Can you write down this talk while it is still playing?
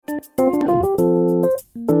I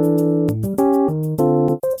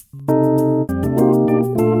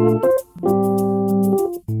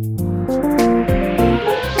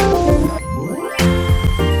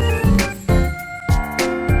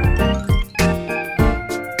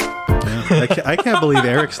can't believe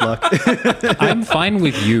Eric's luck. I'm fine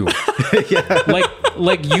with you. Yeah.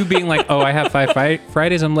 Like you being like, oh, I have 5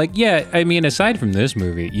 Fridays. I'm like, yeah, I mean, aside from this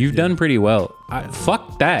movie, you've done pretty well.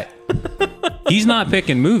 Fuck that. He's not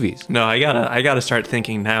picking movies. No, I gotta start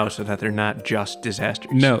thinking now so that they're not just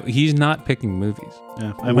disasters. No, he's not picking movies.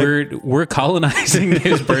 Yeah, we're colonizing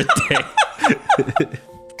his birthday.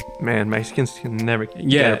 Man, Mexicans can never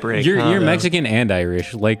get a break. You're Mexican and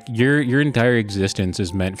Irish. Like your entire existence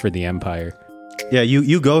is meant for the empire. Yeah,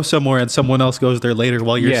 you go somewhere and someone else goes there later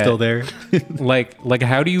while you're still there. like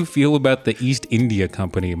how do you feel about the East India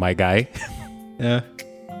Company, my guy? Yeah.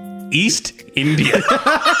 East India.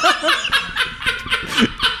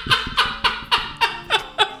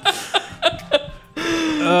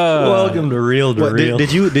 Welcome to Real to Real.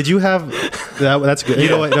 Did you have that's good. You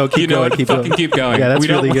know what? No, keep going. Keep going. Yeah, that's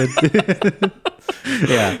really good.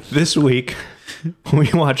 Yeah. This week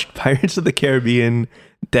we watched Pirates of the Caribbean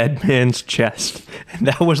Dead Man's Chest. And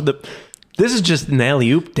this is just an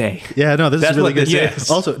alley-oop day. Yeah, no, this is really good. Is.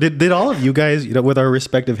 Also, did all of you guys, with our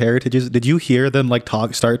respective heritages, did you hear them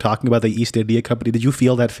start talking about the East India Company? Did you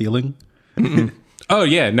feel that feeling? Oh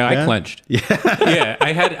yeah, no, I clenched. Yeah, yeah,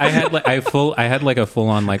 I had like a full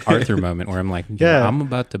on like Arthur moment where I'm like, I'm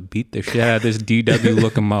about to beat the shit out of this DW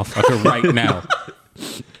looking motherfucker right now.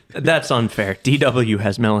 That's unfair. DW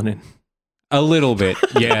has melanin. A little bit,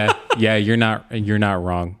 yeah. You're not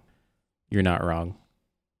wrong. You're not wrong.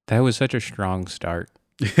 That was such a strong start.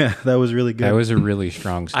 Yeah, that was really good. That was a really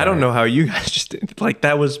strong start. I don't know how you guys just did. Like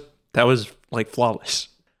that was like flawless.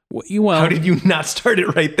 Well, how did you not start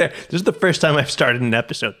it right there? This is the first time I've started an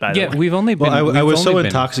episode. By the way, we've only been. Well, I was so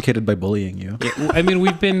intoxicated by bullying you. I mean,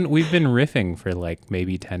 we've been riffing for like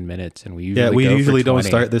maybe 10 minutes, and we usually don't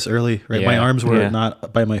start this early. Right, my arms were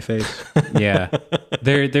not by my face. Yeah,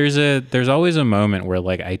 there's always a moment where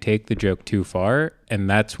like I take the joke too far, and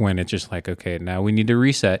that's when it's just like, okay, now we need to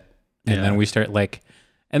reset, and then we start like,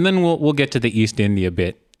 and then we'll get to the East India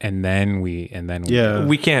bit. And then we can't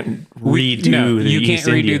redo the East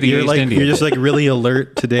India. You're just like really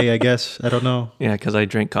alert today, I guess. I don't know. Yeah, because I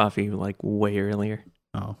drank coffee like way earlier.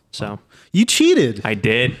 Oh, so you cheated. I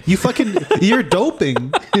did. You're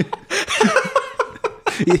doping.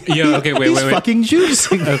 Yeah. Okay. Wait. He's fucking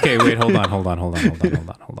juicing. Okay. Wait. Hold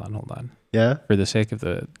on. Yeah. For the sake of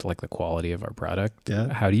the quality of our product.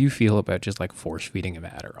 Yeah. How do you feel about just like force feeding him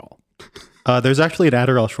Adderall? There's actually an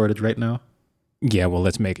Adderall shortage right now. Yeah, well,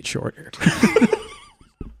 let's make it shorter.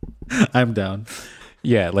 I'm down.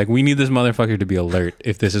 Yeah, like we need this motherfucker to be alert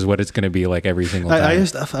if this is what it's going to be like every single time.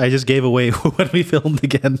 I just gave away when we filmed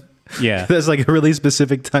again. Yeah. There's like a really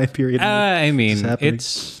specific time period. I mean,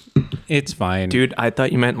 it's fine. Dude, I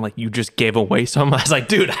thought you meant like you just gave away some. I was like,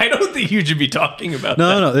 dude, I don't think you should be talking about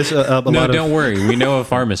that. No, this don't worry. We know a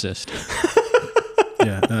pharmacist.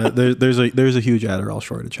 Yeah, there's a huge Adderall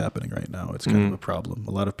shortage happening right now. It's kind of a problem.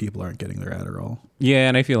 A lot of people aren't getting their Adderall. Yeah,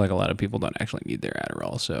 and I feel like a lot of people don't actually need their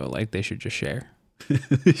Adderall, so like they should just share.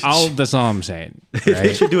 That's all I'm saying. Right?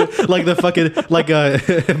 They should do it like the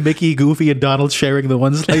fucking Mickey, Goofy, and Donald sharing the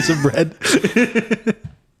one slice of bread.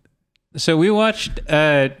 So we watched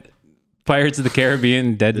Pirates of the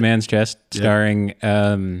Caribbean: Dead Man's Chest, starring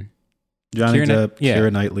Johnny Depp,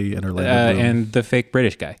 Keira Knightley, and Orlando Bloom. And the fake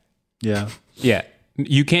British guy. Yeah. Yeah.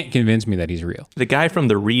 You can't convince me that he's real. The guy from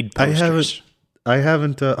the Reed posters. I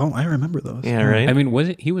haven't. I remember those. Yeah, right. I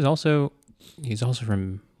mean, he's also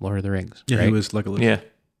from Lord of the Rings. Yeah, right? he was Legolas. Yeah.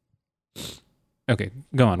 Okay,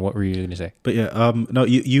 go on. What were you going to say? But yeah, no,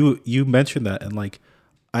 you mentioned that, and like,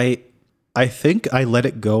 I think I let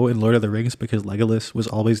it go in Lord of the Rings because Legolas was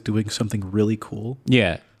always doing something really cool.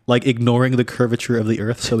 Yeah. Like ignoring the curvature of the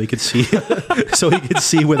earth so he could see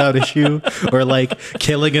without issue, or like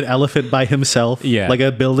killing an elephant by himself, like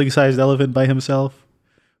a building-sized elephant by himself,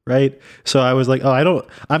 right? So I was like, I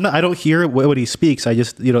don't hear what he speaks. I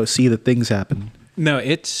just see the things happen. No,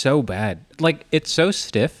 it's so bad. Like it's so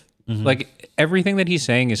stiff. Mm-hmm. Like everything that he's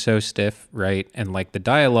saying is so stiff, right? And like the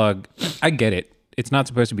dialogue, I get it. It's not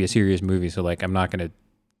supposed to be a serious movie, so like I'm not gonna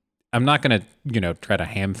try to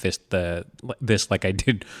ham fist this like I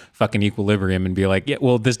did fucking Equilibrium and be like, yeah,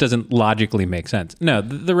 well, this doesn't logically make sense. No,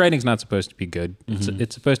 the writing's not supposed to be good. Mm-hmm.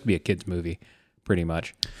 It's supposed to be a kid's movie. pretty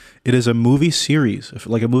much. It is a movie series,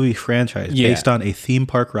 like a movie franchise based on a theme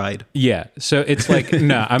park ride. Yeah. So it's like,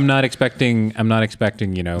 no, I'm not expecting,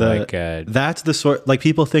 you know, that's the sort, like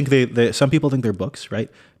people think some people think they're books, right?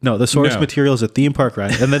 No, the source material is a theme park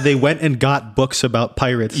ride. And then they went and got books about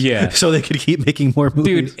pirates so they could keep making more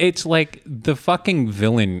movies. Dude, it's like the fucking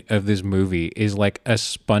villain of this movie is like a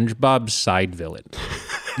SpongeBob side villain.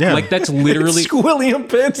 Yeah. Like that's literally William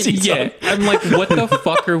Fancy. Yeah. I'm like, what the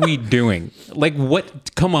fuck are we doing? Like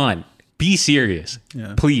what? Come on. Be serious.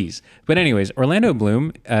 Yeah. Please. But anyways, Orlando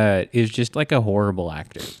Bloom is just like a horrible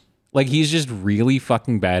actor. Like he's just really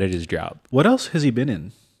fucking bad at his job. What else has he been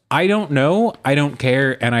in? I don't know. I don't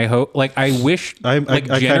care. And I hope, like, I wish, I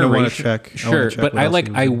kind of want to check. Sure. But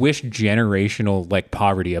I wish generational, like,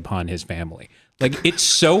 poverty upon his family. Like, it's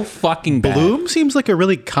so fucking bad. Bloom seems like a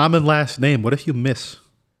really common last name. What if you miss?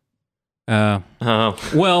 Well,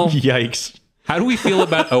 yikes. How do we feel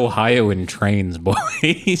about Ohio and trains,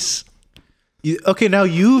 boys? Okay, now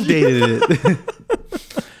you've dated it.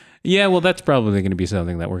 Yeah, well, that's probably going to be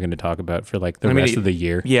something that we're going to talk about for, like, the rest of the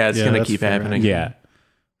year. Yeah, it's going to keep happening. Yeah.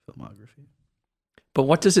 Filmography. But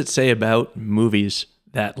what does it say about movies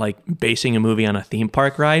that like basing a movie on a theme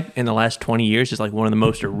park ride in the last 20 years is like one of the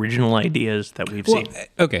most original ideas that we've seen?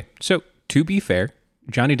 Okay, so to be fair,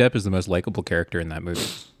 Johnny Depp is the most likable character in that movie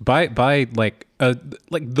by like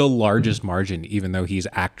the largest margin, even though he's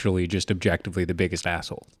actually just objectively the biggest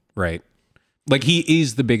asshole, right? Like he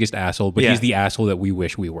is the biggest asshole, but he's the asshole that we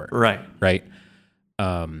wish we were. Right. Right.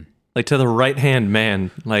 Like to the right-hand man,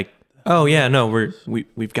 like, oh yeah, no,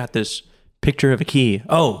 we've got this picture of a key.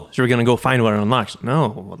 Oh, so we're gonna go find what it unlocks.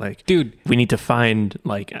 No, like, dude, we need to find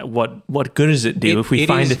like what good does it do if we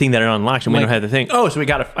find the thing that it unlocks and we don't have the thing? Oh, so we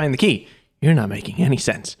got to find the key. You're not making any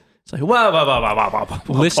sense. It's like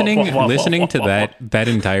listening to that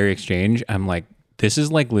entire exchange. I'm like, this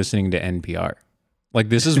is like listening to NPR. Like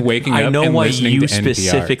this is waking up. I know and why listening you to NPR.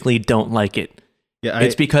 specifically don't like it. Yeah,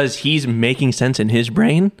 it's because he's making sense in his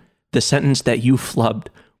brain. The sentence that you flubbed.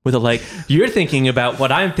 With a like, you're thinking about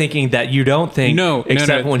what I'm thinking that you don't think. No,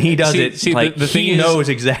 except when he does it, like the thing he knows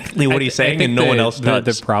exactly what he's saying, and no one else does.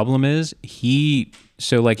 The problem is he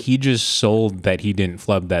just sold that he didn't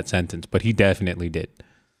flub that sentence, but he definitely did.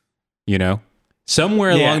 You know, somewhere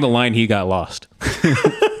along the line he got lost.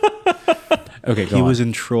 Okay, he was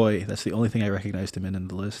in Troy. That's the only thing I recognized him in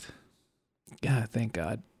the list. God, thank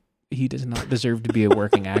God. He does not deserve to be a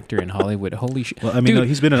working actor in Hollywood. Holy shit. Well, I mean,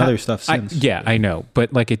 he's been in other stuff since. I know,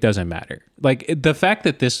 but like it doesn't matter. Like the fact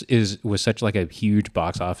that this was such like a huge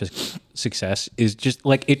box office success is just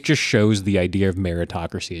like it just shows the idea of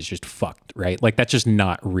meritocracy is just fucked, right? Like that's just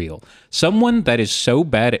not real. Someone that is so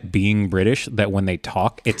bad at being British that when they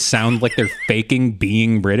talk it sounds like they're faking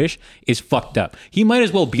being British is fucked up. He might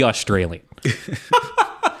as well be Australian.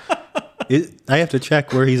 I have to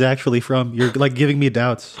check where he's actually from. You're like giving me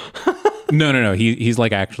doubts. No. He's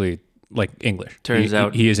like actually like English. Turns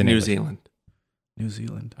out he is in New Zealand. New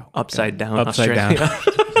Zealand. Oh, upside down.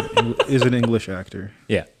 Is an English actor.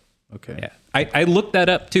 Yeah. Okay. Yeah. I looked that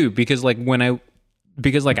up too because after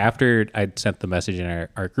I'd sent the message in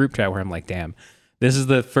our group chat where I'm like, damn, this is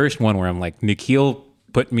the first one where I'm like, Nikhil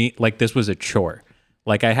put me like this was a chore.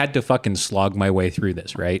 Like I had to fucking slog my way through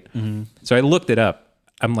this, right? Mm-hmm. So I looked it up.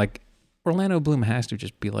 I'm like, Orlando Bloom has to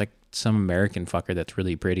just be like some American fucker that's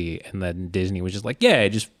really pretty. And then Disney was just like, yeah,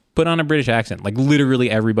 just put on a British accent. Like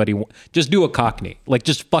literally everybody, just do a Cockney. Like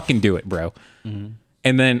just fucking do it, bro. Mm-hmm.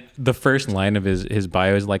 And then the first line of his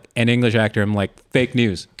bio is like, an English actor. I'm like, fake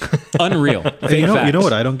news. Unreal. You know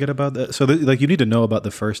what I don't get about that? So like you need to know about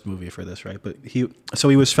the first movie for this, right? But he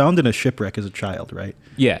was found in a shipwreck as a child, right?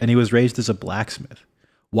 Yeah. And he was raised as a blacksmith.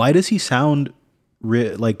 Why does he sound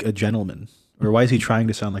like a gentleman? Or why is he trying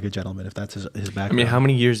to sound like a gentleman if that's his background? I mean, how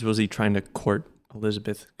many years was he trying to court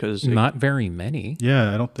Elizabeth? Because not very many.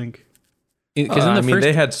 Yeah, I don't think. Because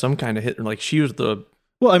they had some kind of hit. Like she was the.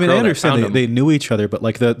 Well, I mean, I understand they knew each other, but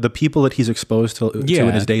like the people that he's exposed to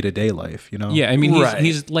in his day-to-day life, you know. Yeah, I mean,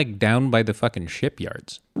 he's like down by the fucking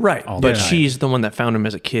shipyards, right? But she's the one that found him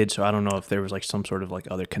as a kid, so I don't know if there was like some sort of like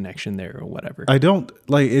other connection there or whatever. I don't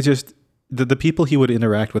like. It's just. The people he would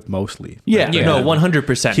interact with mostly. Yeah, no,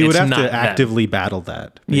 100%. He would have to actively battle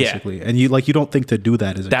that, basically. Yeah. And you don't think to do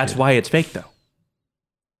that as a That's kid. why it's fake, though.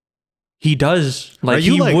 He does, like, are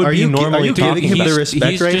you he would be normally giving him the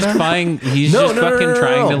respect he's right just now? He's just fucking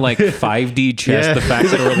trying to, like, 5D chess the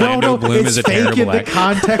fact that Orlando Bloom is a terrible actor. It's fake in the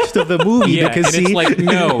context of the movie. Because it's like,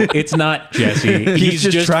 no, it's not, Jesse. He's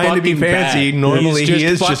just trying to be fancy. Bad. Normally, he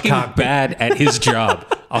is just bad at his job.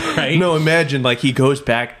 All right? No, imagine, like, he goes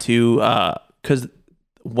back to, because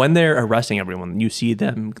when they're arresting everyone, you see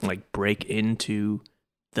them like break into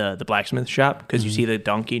the blacksmith shop because you see the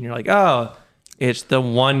donkey and you're like, oh, it's the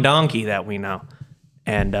one donkey that we know.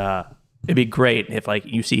 And it'd be great if like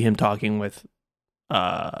you see him talking with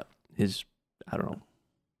his, I don't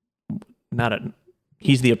know,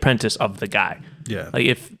 he's the apprentice of the guy. Yeah. Like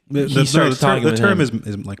if he starts talking with him,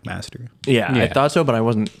 is like master. Yeah, I thought so, but I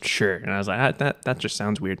wasn't sure. And I was like, that just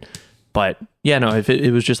sounds weird. But yeah, no, if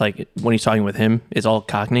it was just like when he's talking with him, it's all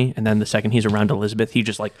Cockney. And then the second he's around Elizabeth, he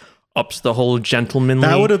just like ups the whole gentlemanly.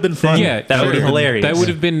 That would have been fun. Yeah, that would be hilarious. That would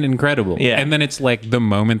have been incredible. Yeah. And then it's like the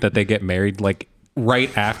moment that they get married, like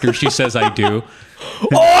right after she says I do.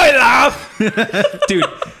 I love! Dude,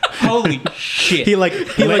 holy shit. He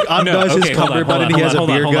undoes his cummerbund and he has a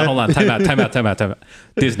beer gun. Hold on. Time out.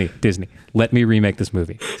 Disney, let me remake this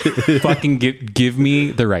movie. Fucking give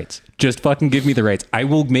me the rights. Just fucking give me the rights. I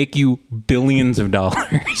will make you billions of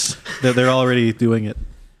dollars. They're already doing it.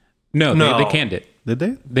 No. They canned it. Did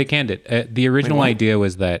they? They canned it. The original idea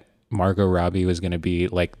was that Margot Robbie was going to be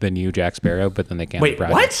like the new Jack Sparrow, but then they canned the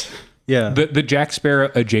project. What? Yeah. The Jack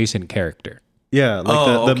Sparrow adjacent character. Yeah,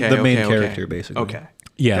 like the main character, basically. Okay.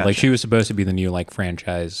 Yeah, Gotcha. like she was supposed to be the new like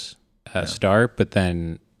franchise star, but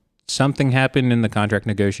then something happened in the contract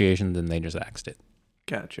negotiations and they just axed it.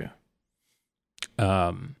 Gotcha.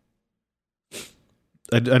 I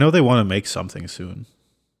know they want to make something soon.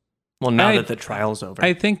 Well, now that the trial's over.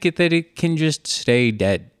 I think that it can just stay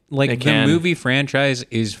dead. Like the movie franchise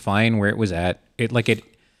is fine where it was at.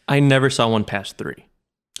 I never saw one past 3.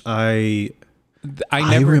 I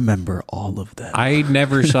remember all of them. I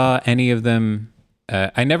never saw any of them.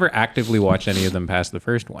 I never actively watched any of them past the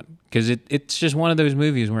first one because it's just one of those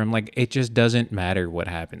movies where I'm like, it just doesn't matter what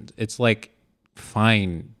happens. It's like,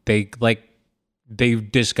 fine.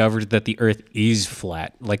 They've discovered that the Earth is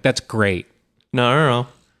flat. Like that's great. No.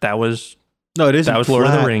 That was Lord of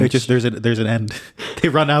the Rings. It's just there's an end. They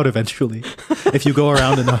run out eventually if you go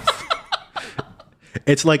around enough.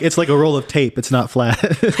 It's like a roll of tape. It's not flat.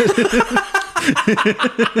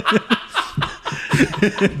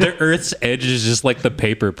 The Earth's edge is just like the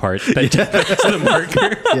paper part that's the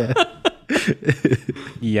marker. Yeah.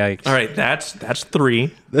 Yikes. All right, that's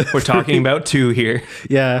 3. We're talking about 2 here.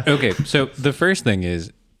 Yeah. Okay, so the first thing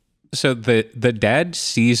is, so the dad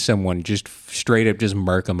sees someone just straight up just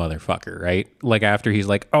murk a motherfucker, right? Like after he's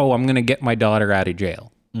like, oh, I'm going to get my daughter out of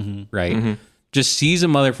jail, right? Mm-hmm. Just sees a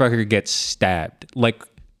motherfucker get stabbed, like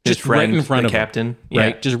just right in front of captain, him,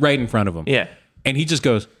 right? Just right in front of him. Yeah. And he just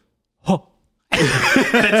goes, oh.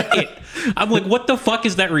 That's it. I'm like, what the fuck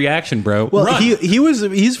is that reaction, bro? Well, Run.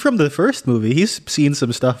 he's from the first movie. He's seen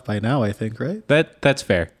some stuff by now, I think, right? That's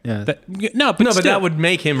fair. Yeah. But but that would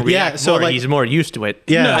make him react so more. like, he's more used to it.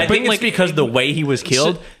 Yeah. No, I think it's because the way he was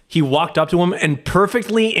killed, he walked up to him and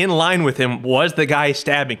perfectly in line with him was the guy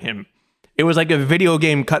stabbing him. It was like a video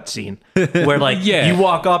game cutscene where like you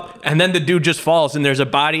walk up and then the dude just falls and there's a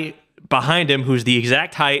body behind him who's the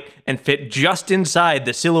exact height and fit just inside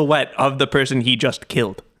the silhouette of the person he just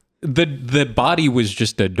killed. The body was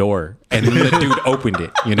just a door and the dude opened it,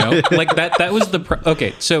 you know? Like that was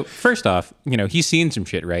okay, so first off, you know, he's seen some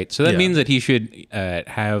shit, right? So that means that he should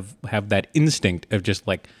have that instinct of just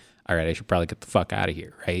like, all right, I should probably get the fuck out of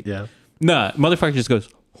here, right? Yeah. Nah, motherfucker just goes,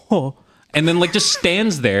 oh, and then like just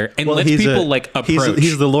stands there and lets people like approach.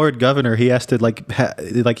 He's the Lord Governor. He has to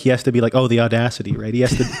he has to be like, oh, the audacity, right? He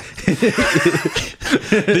has to.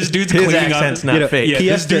 This dude's his cleaning accent's off. not fake. Yeah,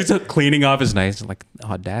 this dude's cleaning off his knife. Like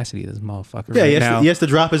audacity, this motherfucker. Yeah, right he has to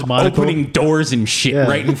drop his monocle. Opening doors and shit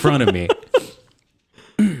right in front of me.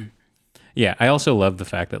 Yeah, I also love the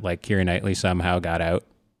fact that like Keira Knightley somehow got out.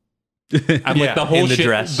 I'm like the whole shit.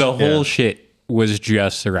 Dress. The whole shit was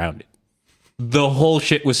just surrounded. The whole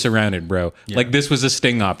shit was surrounded, bro. Yeah. Like this was a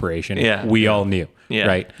sting operation. Yeah, we all knew. Yeah.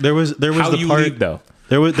 Right. There was how the you part leave, though.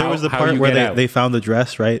 There was the part where they found the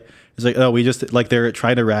dress, right? It's like, oh, we just like they're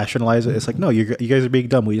trying to rationalize it. It's like, no, you guys are being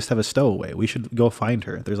dumb. We just have a stowaway. We should go find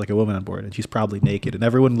her. There's like a woman on board, and she's probably naked, and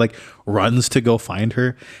everyone like runs to go find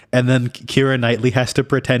her, and then Keira Knightley has to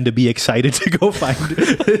pretend to be excited to go find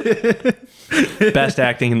her. Best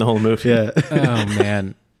acting in the whole movie. Yeah. Oh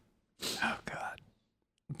man. Oh god.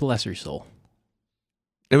 Bless her soul.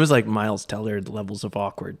 It was like Miles Teller levels of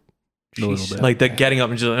awkward. A little bit. Like the getting up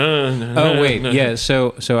and just like, oh wait, yeah.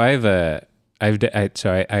 So I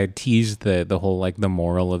teased the whole like the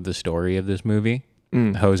moral of the story of this movie.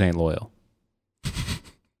 Hoes ain't loyal.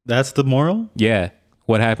 That's the moral? Yeah.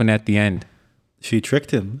 What happened at the end? She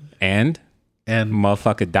tricked him. And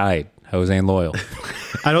motherfucker died. Hoes ain't loyal.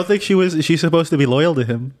 I don't think she's supposed to be loyal to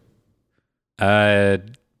him.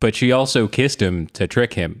 But she also kissed him to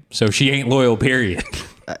trick him. So she ain't loyal, period.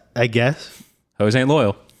 I guess. Hoes ain't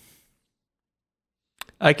loyal.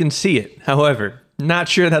 I can see it. However, Not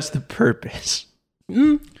sure that's the purpose.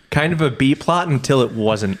 Kind of a B plot until it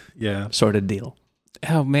wasn't. Yeah. Sort of deal.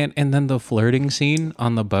 Oh man, and then the flirting scene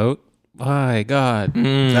on the boat. My God.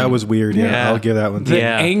 That was weird. Yeah. I'll give that one. The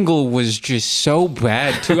angle was just so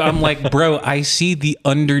bad too. I'm like, bro, I see the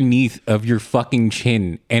underneath of your fucking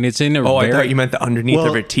chin, and it's in a. I thought you meant the underneath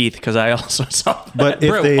of her teeth, because I also saw that. But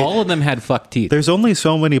bro, all of them had fuck teeth. There's only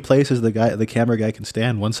so many places the camera guy can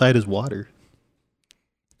stand. One side is water.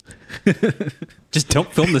 Just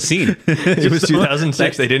don't film the scene. It was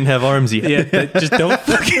 2006. They didn't have arms yet. Yeah, just don't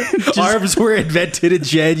fucking. Arms were invented in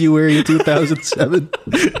January 2007.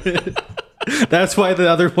 That's why the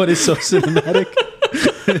other one is so cinematic.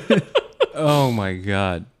 Oh my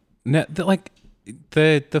God. No,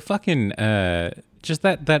 the fucking just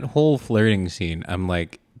that whole flirting scene. I'm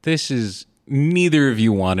like, this is, neither of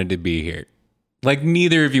you wanted to be here. Like,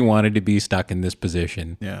 neither of you wanted to be stuck in this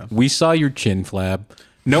position. Yeah. We saw your chin flab.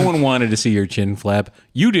 No one wanted to see your chin flab.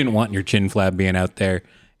 You didn't want your chin flab being out there.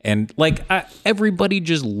 And like everybody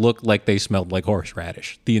just looked like they smelled like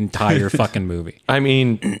horseradish the entire fucking movie. I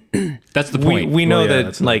mean, that's the point. We know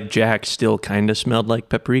that like Jack still kind of smelled like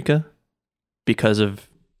paprika because of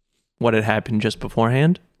what had happened just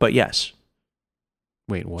beforehand. But yes.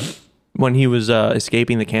 Wait, what? When he was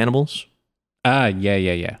escaping the cannibals.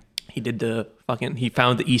 Yeah. He did he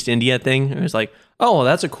found the East India thing. And it was like, oh, well,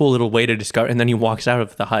 that's a cool little way to discover. And then he walks out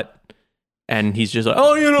of the hut. And he's just like,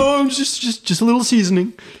 oh, just a little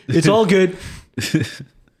seasoning. It's all good.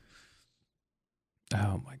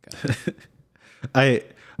 Oh my God.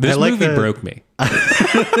 This like movie broke me.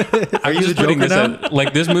 Are you the Joker now?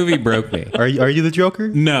 Like, this movie broke me. Are you the Joker?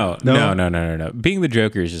 No. Being the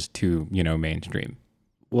Joker is just too, mainstream.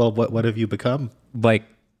 Well, what have you become? Like,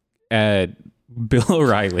 Bill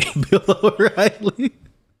O'Reilly. Bill O'Reilly.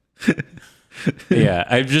 Yeah,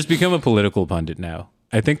 I've just become a political pundit now.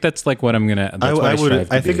 I think that's like what I'm gonna.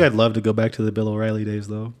 I think I'd love to go back to the Bill O'Reilly days,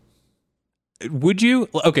 though. Would you?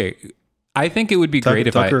 Okay, I think it would be great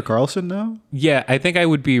if Tucker Carlson now. Yeah, I think I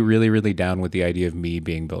would be really, really down with the idea of me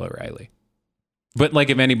being Bill O'Reilly. But like,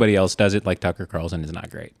 if anybody else does it, like Tucker Carlson is not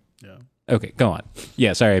great. Yeah. Okay, go on.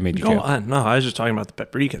 Yeah, sorry, I made you. Go on. No, I was just talking about the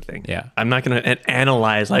paprika thing. Yeah, I'm not going to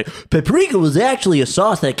analyze like paprika was actually a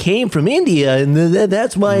sauce that came from India, and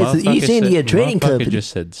that's why it's the East India Trading Company.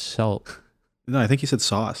 Just said salt. No, I think you said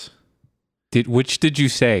sauce. Which did you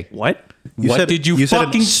say? What? What did you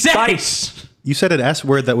fucking say? Spice. You said an S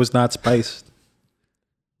word that was not spiced.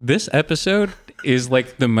 This episode is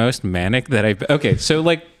like the most manic that I've. Okay, so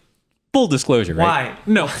like, full disclosure, right? Why?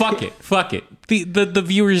 No, fuck it. The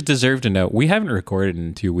viewers deserve to know. We haven't recorded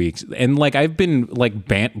in 2 weeks, and like, I've been like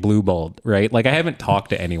blueballed, right? Like, I haven't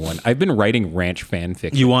talked to anyone. I've been writing ranch fan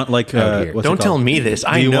fiction. You want like don't tell me this.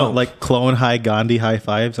 I know. Want like Clone High Gandhi high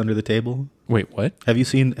fives under the table? Wait, what? Have you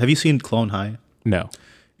seen Clone High? No.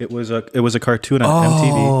 It was a cartoon on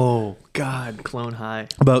MTV. Oh God, Clone High.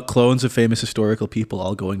 About clones of famous historical people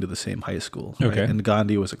all going to the same high school. Right? Okay. And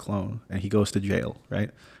Gandhi was a clone, and he goes to jail, right?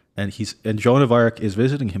 And Joan of Arc is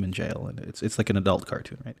visiting him in jail, and it's like an adult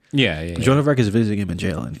cartoon, right? Yeah. Joan of Arc is visiting him in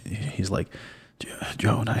jail, and he's like,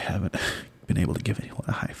 Joan, I haven't been able to give anyone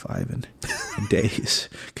a high five in days.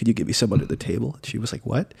 Could you give me some under the table? And she was like,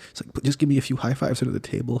 what? It's like, just give me a few high fives under the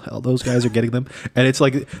table. Hell, those guys are getting them. And it's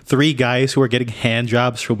like 3 guys who are getting hand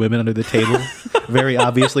jobs from women under the table. Very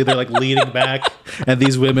obviously, they're like leaning back, and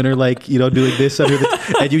these women are like, doing this under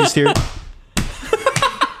the, and you just hear.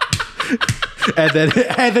 And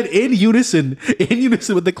then in unison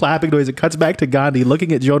with the clapping noise, it cuts back to Gandhi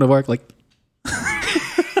looking at Joan of Arc like.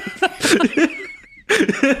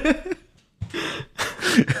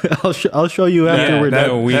 I'll show you after we're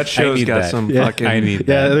done. That show's got some fucking. I need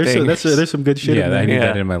that. There's some good shit. Yeah, I need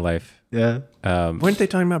that in my life. Yeah. Weren't they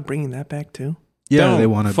talking about bringing that back too? Yeah, they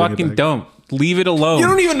want to fucking don't leave it alone. You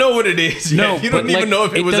don't even know what it is. No, you don't even know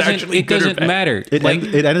if it was actually good or bad. It doesn't matter.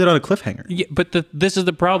 It ended on a cliffhanger. Yeah, but this is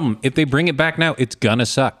the problem. If they bring it back now, it's gonna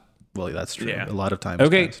suck. Well, that's true. Yeah. A lot of times.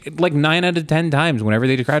 Okay, like 9 out of 10 times, whenever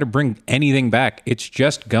they try to bring anything back, it's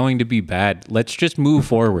just going to be bad. Let's just move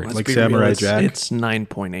forward. Like Samurai Jack. It's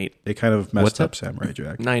 9.8. They kind of messed up Samurai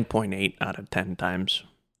Jack. 9.8 out of 10 times.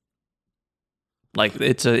 Like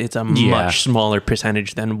it's a much smaller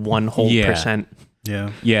percentage than 1 whole %.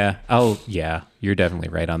 Yeah. Yeah. Oh, yeah. You're definitely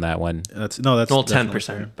right on that one. That's well,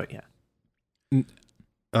 10%, but yeah.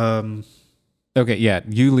 Okay, yeah,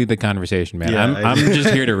 you lead the conversation, man. Yeah, I'm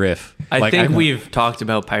just here to riff. I think we've talked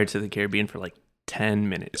about Pirates of the Caribbean for like 10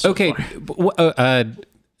 minutes. Okay,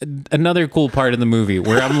 another cool part of the movie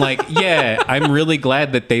where I'm like, yeah, I'm really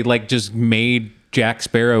glad that they like just made Jack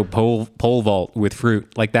Sparrow pole vault with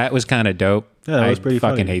fruit. Like, that was kind of dope. Yeah, that was pretty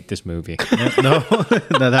fucking funny. hate this movie. No,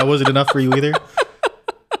 that wasn't enough for you either.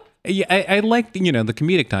 Yeah, I liked, the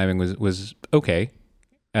comedic timing was okay.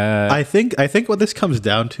 I think what this comes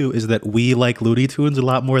down to is that we like Looney Tunes a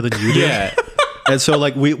lot more than you do. Yeah. And so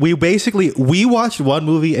like we basically watched one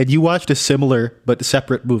movie and you watched a similar but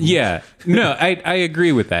separate movie. Yeah. No, I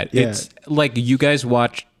agree with that. Yeah. It's like you guys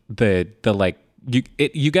watched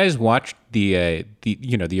you guys watched the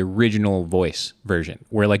original voice version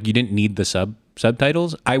where like you didn't need the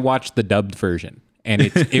subtitles. I watched the dubbed version and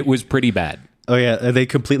it was pretty bad. Oh yeah, they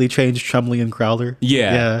completely changed Chumley and Crowler.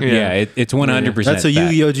 Yeah. It's 100%. That's a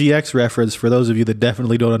Yu-Gi-Oh! GX reference for those of you that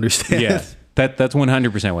definitely don't understand. Yeah, that's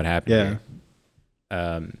 100% what happened.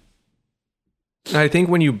 Yeah. I think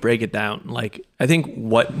when you break it down, like I think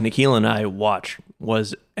what Nikhil and I watched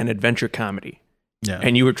was an adventure comedy. Yeah.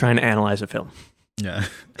 And you were trying to analyze a film. Yeah.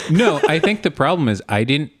 No, I think the problem is I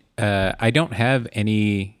don't have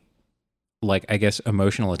any, like, I guess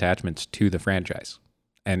emotional attachments to the franchise.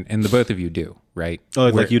 And the both of you do, right? Oh,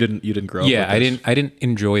 like you didn't grow up. Yeah, I didn't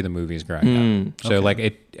enjoy the movies growing up. So like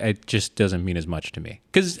it just doesn't mean as much to me.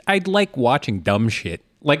 Cuz I like watching dumb shit.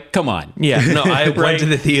 Like, come on. Yeah, no, I went to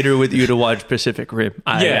the theater with you to watch Pacific Rim.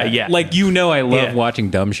 Yeah. Like, I love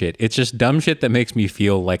watching dumb shit. It's just dumb shit that makes me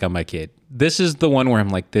feel like I'm a kid. This is the one where I'm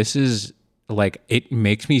like, this is like, it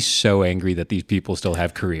makes me so angry that these people still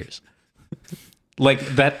have careers. Like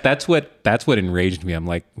that's what enraged me. I'm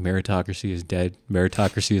like, meritocracy is dead.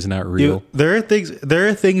 Meritocracy is not real. There are things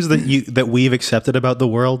that we've accepted about the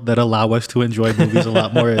world that allow us to enjoy movies a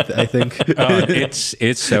lot more, I think.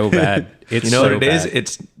 It's so bad. It's what it is?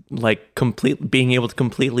 It's like being able to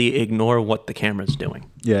completely ignore what the camera's doing.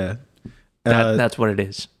 Yeah. That's what it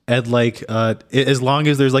is. And like as long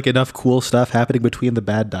as there's like enough cool stuff happening between the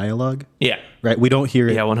bad dialogue. Yeah. Right, we don't hear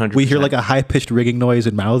it. Yeah, 100%. We hear like a high-pitched rigging noise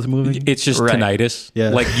and mouths moving. It's just tinnitus. Yeah.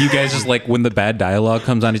 Like you guys just like when the bad dialogue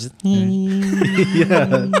comes on, it's just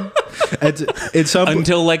It's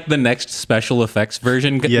until like the next special effects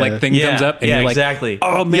version like thing comes up, and you're like, exactly.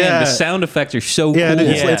 Oh man, the sound effects are so cool.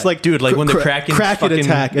 It's like, dude, like when the Kraken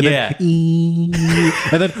attack, and then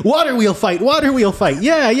and then water wheel fight.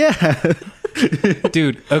 Yeah.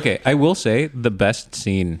 Dude, okay, I will say the best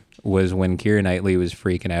scene was when Keira Knightley was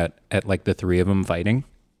freaking out at like the three of them fighting,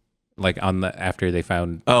 like after they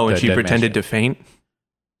found. Oh, and she pretended to faint.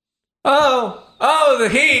 Oh, the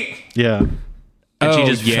heat. Yeah. And she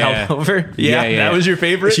just fell over. Yeah, that was your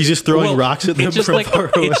favorite. She's just throwing rocks at them from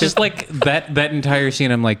far away. It's just like that entire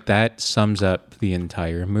scene. I'm like, that sums up the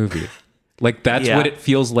entire movie. Like that's what it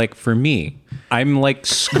feels like for me. I'm like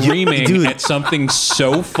screaming at something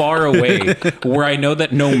so far away where I know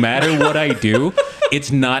that no matter what I do, it's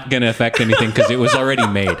not going to affect anything because it was already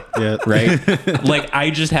made. Yeah. Right? Like I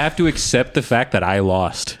just have to accept the fact that I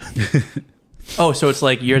lost. Oh, so it's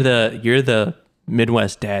like you're the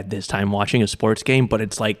Midwest dad this time watching a sports game, but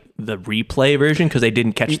it's like the replay version because they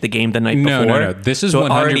didn't catch the game the night before. No. This is so 100%.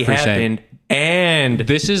 It already happened, and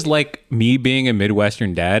this is like me being a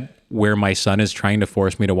Midwestern dad where my son is trying to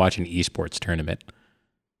force me to watch an esports tournament.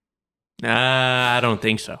 I don't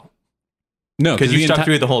think so. No, because you stuck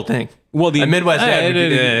through the whole thing. Well, the Midwest dad,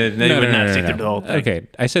 they would not stick through the whole thing. Okay,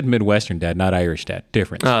 I said Midwestern dad, not Irish dad.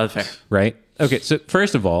 Difference. Oh, that's fair. Right? Okay, so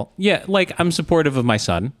first of all, like I'm supportive of my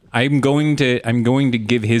son. I'm going to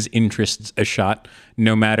give his interests a shot,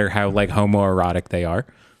 no matter how like homoerotic they are.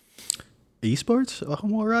 Esports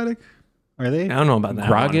homoerotic? Are they? I don't know about that.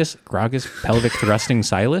 Gragas pelvic thrusting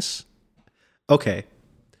Silas. Okay,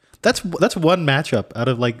 that's one matchup out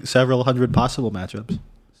of like several hundred possible matchups.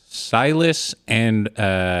 Silas and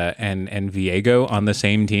Viego on the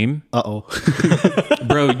same team.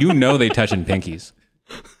 Bro, they touching pinkies.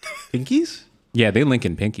 Pinkies? Yeah, they link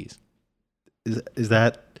in pinkies. Is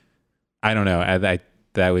that? I don't know. I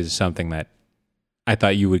that was something that I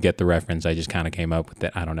thought you would get the reference. I just kind of came up with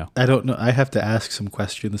it. I don't know. I don't know. I have to ask some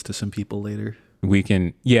questions to some people later. We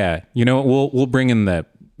can. Yeah, we'll bring in the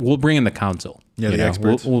council. Yeah, the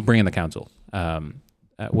experts. We'll bring in the council.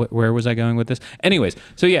 Where was I going with this? Anyways,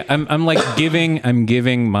 so yeah, I'm like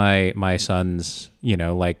giving my sons,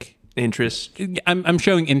 like interest. I'm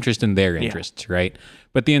showing interest in their interests, right?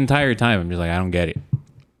 But the entire time, I'm just like, I don't get it.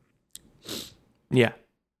 Yeah,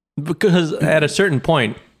 because at a certain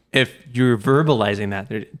point, if you're verbalizing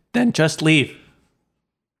that, then just leave.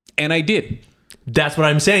 And I did. That's what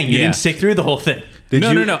I'm saying. You didn't stick through the whole thing.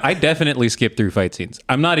 No. I definitely skipped through fight scenes.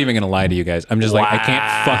 I'm not even going to lie to you guys. I'm just like, I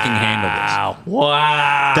can't fucking handle this.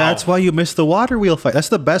 Wow. That's why you missed the water wheel fight. That's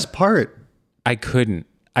the best part. I couldn't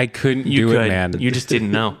do it, man. You just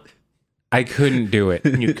didn't know. I couldn't do it.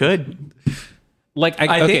 You could. Like,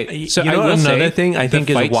 I think, so I will another thing I think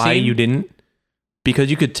is why you didn't.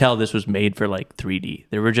 because you could tell this was made for like 3D.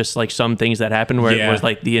 There were just like some things that happened where it was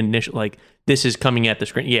like the initial, like this is coming at the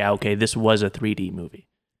screen. Yeah, okay, this was a 3D movie.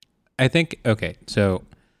 I think, okay, so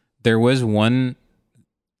there was one,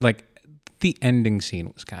 like the ending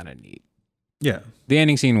scene was kind of neat. Yeah. The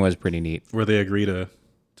ending scene was pretty neat. Where they agree to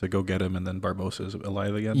go get him and then Barbosa's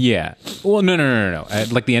alive again? Yeah. Well, no.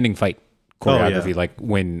 Like the ending fight choreography, like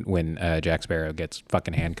when Jack Sparrow gets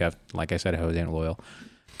fucking handcuffed, like I said, Jose ain't loyal.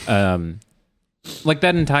 Like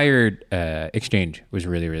that entire exchange was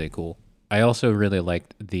really, really cool. I also really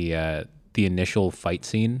liked the initial fight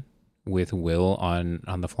scene with Will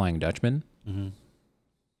on the Flying Dutchman. Mm-hmm.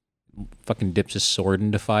 Fucking dips his sword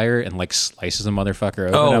into fire and like slices a motherfucker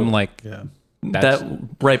open. Oh, I'm like, that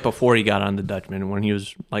right before he got on the Dutchman, when he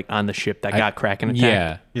was like on the ship that got Kraken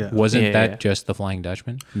attacked. Yeah. Wasn't that just the Flying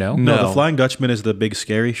Dutchman? No, the Flying Dutchman is the big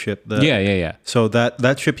scary ship. Yeah. So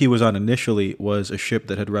that ship he was on initially was a ship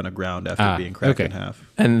that had run aground after being cracked in half.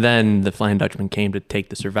 And then the Flying Dutchman came to take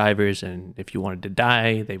the survivors, and if you wanted to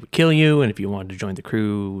die, they would kill you, and if you wanted to join the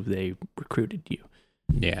crew, they recruited you.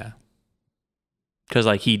 Yeah. Because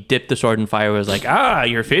like he dipped the sword in fire, was like,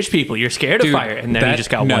 you're fish people, you're scared of fire, and then he just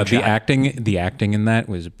got one shot. The acting in that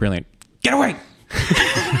was brilliant. Get away!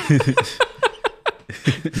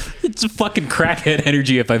 It's a fucking crackhead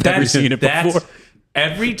energy if I've ever seen it before.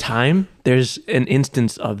 Every time there's an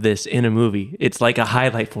instance of this in a movie, it's like a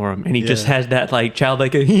highlight for him, and he just has that like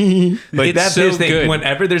childlike, like it's that's so his thing. good.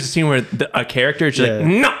 Whenever there's a scene where a character is like,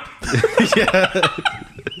 no.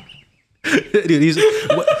 Dude,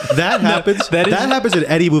 that happens. That happens in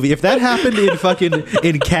any movie. If that happened in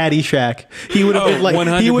Caddyshack, he would have been like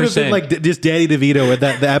 100%. He would have been like just Danny DeVito in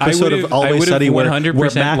the episode of Always Sunny where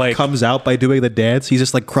Mac like, comes out by doing the dance. He's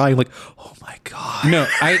just like crying, like, oh my god. No,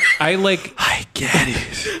 I get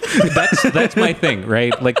it. That's my thing,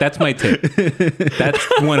 right? Like that's my tick. That's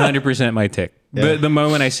 100% my tick. Yeah. The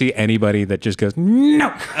moment I see anybody that just goes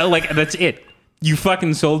no, like that's it. You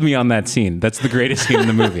fucking sold me on that scene. That's the greatest scene in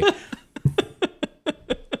the movie.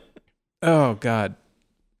 Oh god,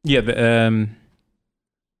 yeah. I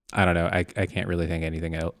don't know. I can't really think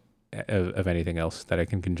anything else of anything else that I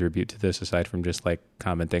can contribute to this aside from just like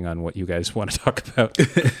commenting on what you guys want to talk about.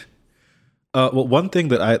 Well, one thing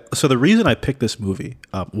that the reason I picked this movie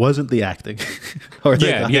wasn't the acting.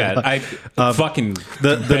 Fucking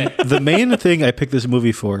the main thing I picked this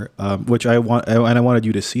movie for, which I wanted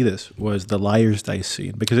you to see this, was the liar's dice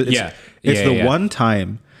scene, because it's the one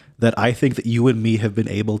time that I think that you and me have been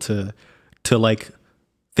able to like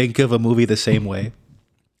think of a movie the same way,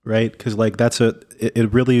 right? Because like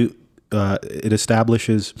it really it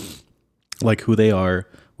establishes like who they are,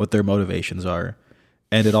 what their motivations are.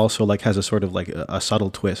 And it also like has a sort of like a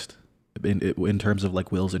subtle twist in terms of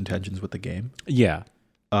like Will's intentions with the game. Yeah.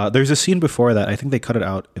 There's a scene before that. I think they cut it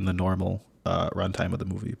out in the normal runtime of the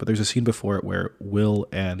movie. But there's a scene before it where Will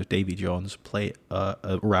and Davy Jones play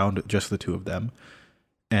around just the two of them.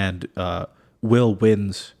 And Will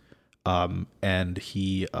wins and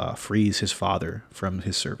he frees his father from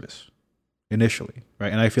his service initially.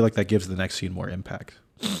 Right. And I feel like that gives the next scene more impact.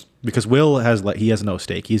 Because Will has he has no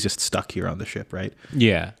stake. He's just stuck here on the ship, right?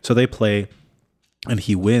 Yeah. So they play, and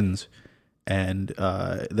he wins, and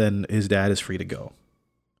then his dad is free to go.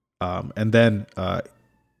 And then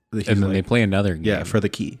they play another game. Yeah, for the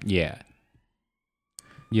key. Yeah.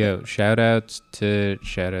 Yo, shout outs to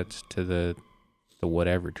the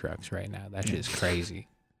whatever trucks right now. That shit is crazy.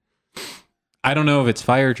 I don't know if it's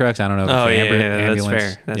fire trucks. I don't know if it's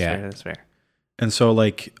ambulance. That's fair. And so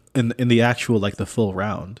like in the actual like the full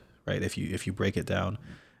round, right? If you break it down,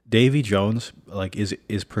 Davy Jones like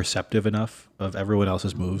is perceptive enough of everyone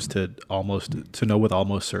else's moves to know with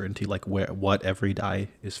almost certainty like what every die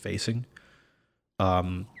is facing.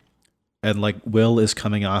 And like Will is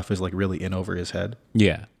coming off as like really in over his head.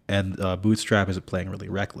 Yeah. And Bootstrap is playing really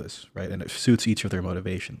reckless, right? And it suits each of their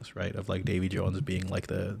motivations, right? Of like Davy Jones being like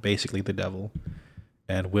basically the devil,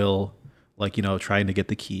 and Will like trying to get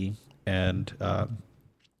the key, and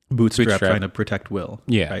Bootstrap trying to protect Will.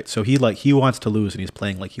 Yeah. Right. So he wants to lose, and he's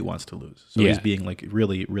playing like he wants to lose. So he's being like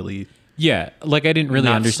really, really. Yeah. Like I didn't really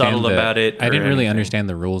understand about it. I didn't really understand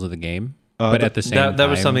the rules of the game. But at the same time, that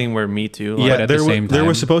was something where me too. Like, yeah. There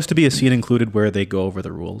was supposed to be a scene included where they go over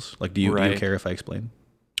the rules. Like, do you care if I explain?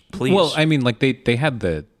 Please. Well, I mean, like they had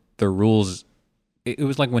the rules. It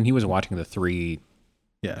was like when he was watching the three.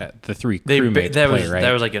 Yeah, the three crewmates play, right?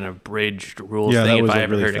 That was like an abridged rules thing if I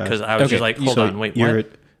ever heard it, because I was just like, hold on, wait,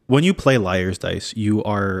 what? When you play liar's dice, you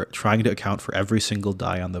are trying to account for every single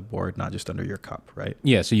die on the board, not just under your cup, right?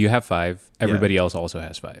 Yeah, so you have 5. Everybody else also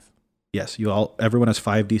has 5. Yes, everyone has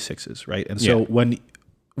 5d6s, right? And so when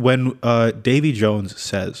Davy Jones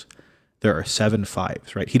says there are 7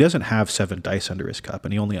 5s, right? He doesn't have 7 dice under his cup,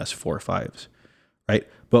 and he only has 4 5s, right?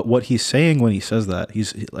 But what he's saying when he says that,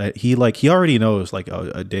 he already knows like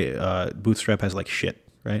Bootstrap has like shit,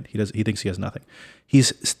 right? He thinks he has nothing.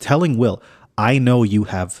 He's telling Will, I know you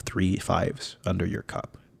have 3 5s under your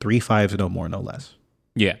cup. 3 5s, no more, no less.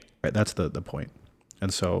 Yeah. Right. That's the point.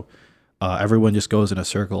 And so everyone just goes in a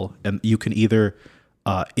circle, and you can either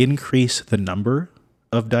increase the number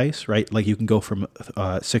of dice, right? Like you can go from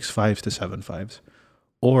 6 5s to 7 5s,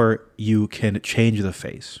 or you can change the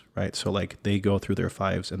face, right? So like they go through their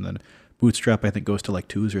 5s, and then Bootstrap, I think, goes to like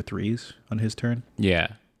 2s or 3s on his turn. Yeah.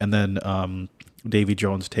 And then Davy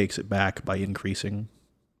Jones takes it back by increasing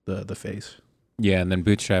the face. Yeah, and then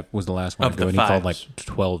Bootstrap was the last one to go, and he called like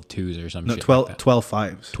 12 2s or something. No, 12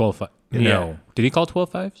 5s. 12 5s. No. Did he call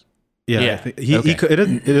 12 5s? Yeah. I think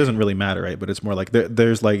it doesn't really matter, right? But it's more like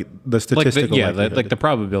there's like the statistical the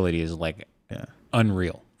probability is like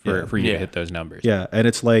unreal for you to hit those numbers. Yeah, and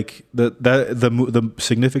it's like the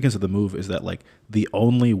significance of the move is that like the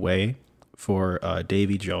only way for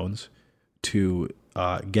Davy Jones to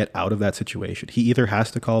get out of that situation, he either has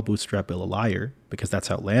to call Bootstrap Bill a liar because that's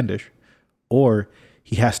outlandish, or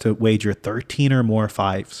he has to wager 13 or more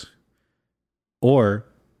 5s, or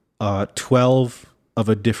 12 of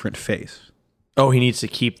a different face. Oh, he needs to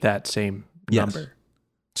keep that same number.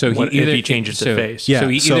 So if he changes the face. Yeah, so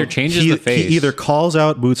he either changes the face. He either calls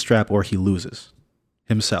out Bootstrap or he loses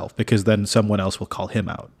himself, because then someone else will call him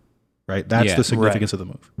out. Right? That's the significance of the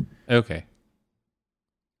move. Okay.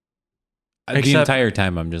 The entire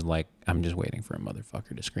time I'm just waiting for a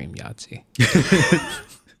motherfucker to scream Yahtzee.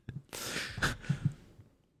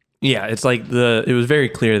 Yeah, it's like it was very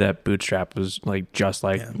clear that Bootstrap was like just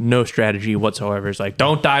like no strategy whatsoever. It's like,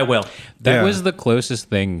 don't die, Will. That was the closest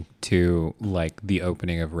thing to like the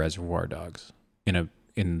opening of Reservoir Dogs in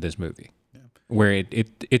this movie, where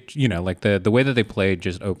it you know, like the way that they play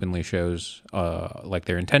just openly shows like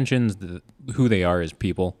their intentions, who they are as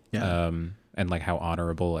people, and like how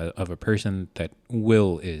honorable of a person that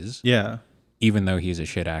Will is. Yeah. Even though he's a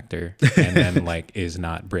shit actor and then like is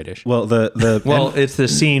not British. Well, it's the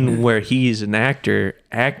scene where he's an actor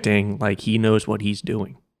acting like he knows what he's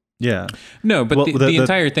doing. Yeah. No, but the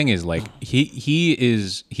entire thing is like he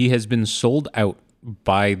has been sold out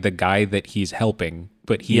by the guy that he's helping,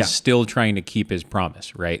 but he's still trying to keep his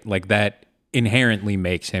promise, right? Like that inherently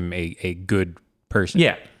makes him a good person.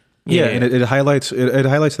 Yeah. And it highlights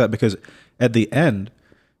that, because at the end,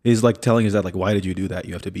 he's like telling his dad, like, why did you do that?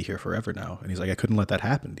 You have to be here forever now. And he's like, I couldn't let that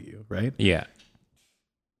happen to you, right? Yeah.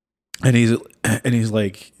 And he's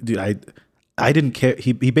like, dude, I didn't care.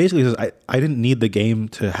 He basically says, I didn't need the game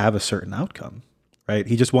to have a certain outcome, right?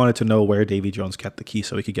 He just wanted to know where Davy Jones kept the key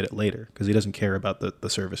so he could get it later, because he doesn't care about the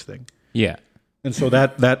service thing. Yeah. And so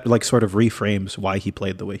that like sort of reframes why he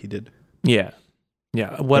played the way he did. Yeah.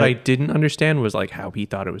 Yeah, what I didn't understand was like how he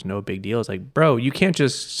thought it was no big deal. It's like, bro, you can't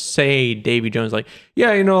just say Davy Jones like,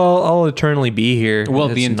 yeah, you know, I'll eternally be here. Well,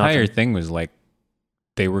 the entire thing was like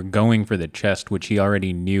they were going for the chest, which he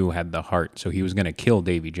already knew had the heart, so he was going to kill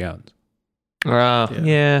Davy Jones.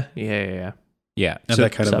 Yeah. And so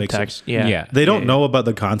that kind of makes sense. Yeah. They don't know about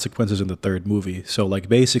the consequences in the third movie, so like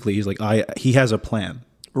basically he's like, he has a plan,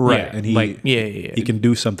 right? And he can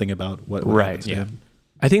do something about what happens to him.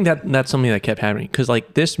 I think that's something that kept happening, because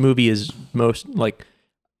like this movie is most like,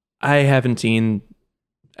 I haven't seen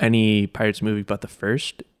any Pirates movie but the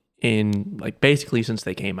first in like basically since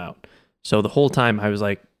they came out. So the whole time I was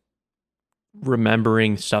like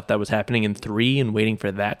remembering stuff that was happening in 3 and waiting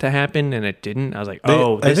for that to happen, and it didn't. I was like,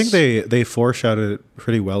 I think they foreshadowed it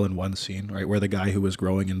pretty well in one scene, right, where the guy who was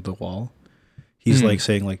growing into the wall, he's like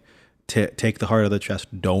saying like, take the heart of the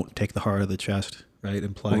chest, don't take the heart of the chest. Right,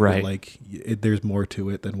 implying that like there's more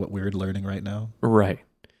to it than what we're learning right now. Right.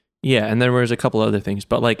 Yeah, and there was a couple other things,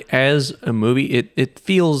 but like as a movie, it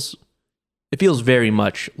feels very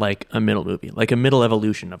much like a middle movie, like a middle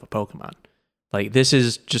evolution of a Pokemon. Like this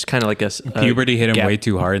is just kind of like a puberty hit him way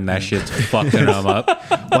too hard, and that shit's fucking him up.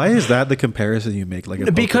 Why is that the comparison you make?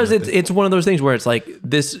 Like because it's one of those things where it's like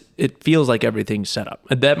this. It feels like everything's set up.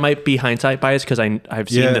 That might be hindsight bias because I've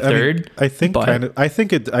seen the third. I think I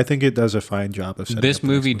think it does a fine job of setting this up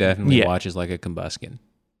movie. Definitely watches like a combustion.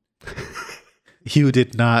 You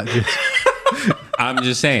did not. I'm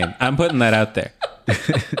just saying. I'm putting that out there.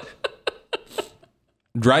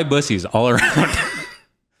 Dry bussies all around.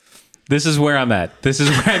 This is where I'm at. This is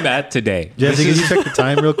where I'm at today. Jesse, can you check the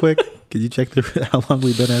time real quick? Can you check how long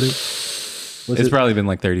we've been at it? It's probably been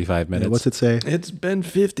like 35 minutes. Yeah, what's it say? It's been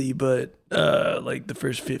 50, but like the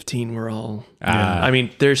first 15 were all... I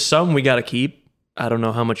mean, there's some we got to keep. I don't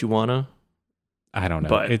know how much you want to. I don't know.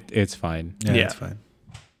 But it's fine. Yeah, it's fine.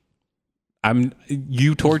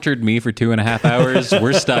 You tortured me for 2.5 hours.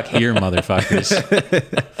 We're stuck here, motherfuckers.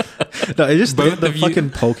 No, it's just the fucking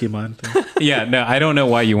Pokemon thing. Yeah, no, I don't know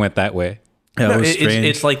why you went that way. Yeah, no,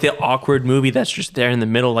 it's like the awkward movie that's just there in the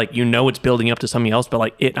middle. Like, it's building up to something else, but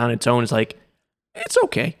like it on its own is like, it's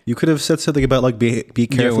okay. You could have said something about like be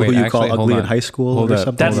careful who you call ugly in high school or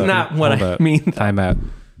something. That's not what I mean. Time out.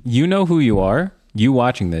 You know who you are. You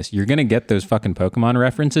watching this, you're gonna get those fucking Pokemon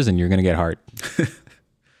references, and you're gonna get hard.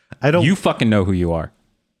 You fucking know who you are.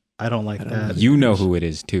 I don't like that. You know who it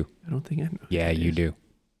is too. I don't think I know. Yeah, you do.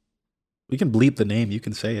 We can bleep the name. You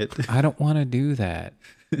can say it. I don't want to do that.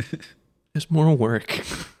 There's more work.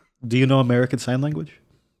 Do you know American Sign Language?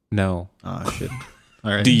 No. Oh shit.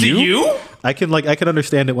 All right. Do you? I can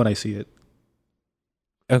understand it when I see it.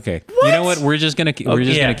 Okay. What? You know what? We're just gonna keep moving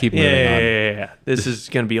on. Yeah. This is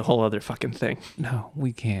gonna be a whole other fucking thing. No,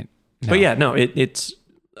 we can't. No. But yeah, no, it's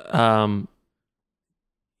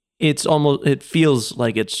almost, it feels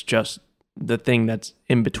like it's just the thing that's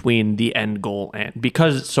in between the end goal, and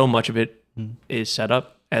because so much of it is set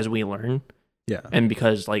up as we learn. Yeah. And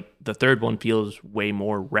because like the third one feels way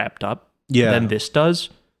more wrapped up than this does.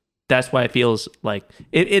 That's why it feels like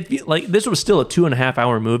it like this was still a 2.5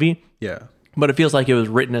 hour movie. Yeah. But it feels like it was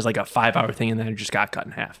written as like a 5 hour thing, and then it just got cut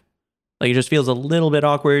in half. Like it just feels a little bit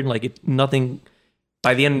awkward. Like nothing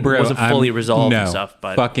by the end wasn't fully resolved and stuff.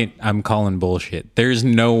 But I'm calling bullshit. There's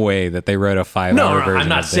no way that they wrote a 5 hour version. I'm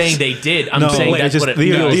not of saying this. they did. I'm saying that's what it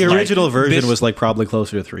feels the like. original version was like probably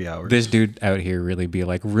closer to 3 hours. This dude out here really be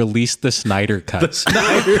like, release the Snyder cut. The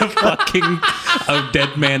Snyder fucking of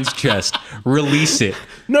Dead Man's Chest. Release it.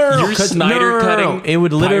 No, you're Snyder cutting. It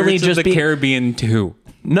would literally Pirates just of the be Caribbean 2.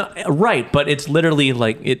 No, right, but it's literally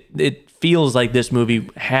like it feels like this movie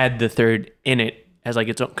had the third in it as like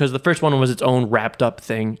its own, because the first one was its own wrapped up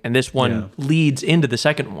thing, and this one leads into the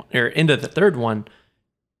second one or into the third one,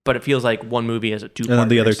 but it feels like one movie as a two-part. And then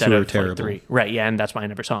the other two are terrible. Three. Right, yeah, and that's why I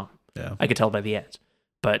never saw them. Yeah, I could tell by the ads,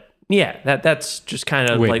 but yeah, that's just kind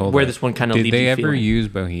of like where this one kind of leaves you feeling. Did they ever feeling. use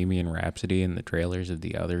Bohemian Rhapsody in the trailers of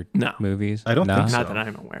the other movies? I don't think so. Not that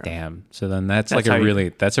I'm aware of. Damn. So then that's like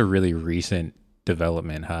a really recent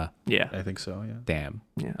development, huh? Yeah. I think so, yeah. Damn.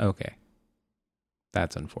 Yeah. Okay.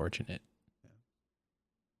 That's unfortunate.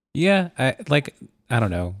 Yeah, I don't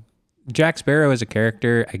know. Jack Sparrow as a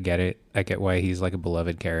character, I get it. I get why he's like a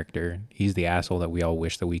beloved character. He's the asshole that we all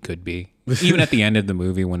wish that we could be. Even at the end of the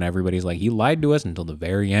movie when everybody's like, he lied to us until the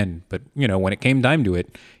very end. But, when it came time to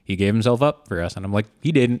it, he gave himself up for us. And I'm like,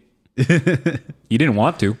 he didn't. He didn't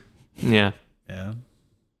want to. Yeah. Yeah.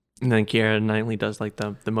 And then Keira Knightley does like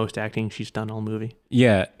the most acting she's done all movie.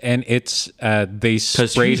 Yeah, and it's they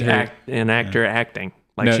sprayed her an actor acting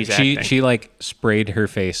like no, she's acting. She like sprayed her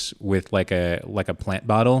face with like a plant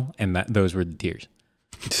bottle, and those were the tears.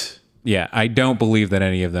 Yeah, I don't believe that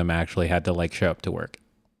any of them actually had to like show up to work.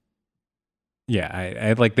 Yeah,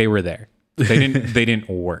 I like they were there. They didn't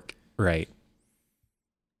work right.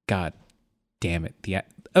 God damn it.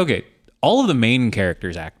 Okay, all of the main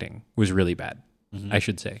characters' acting was really bad. I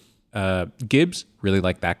should say. Gibbs, really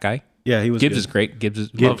like that guy. Yeah, he was. Gibbs is great. Gibbs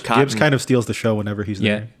kind of steals the show whenever he's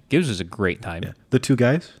there. Yeah, Gibbs was a great time. Yeah. The two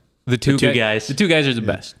guys. The two guys. The two guys are the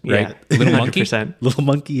best. Right. Yeah. Little monkey. 100%. Little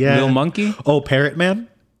monkey. Yeah. Little monkey. Oh, Parrot Man.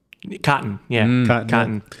 Cotton. Yeah.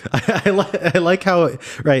 Cotton. I like how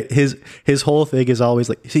his whole thing is always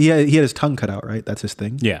like he had his tongue cut out. Right. That's his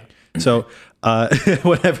thing. Yeah. So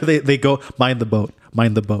whenever they go mind the boat.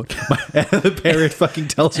 And the parrot fucking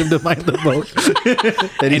tells him to mind the boat.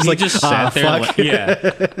 And he's like, just sat there. Fuck.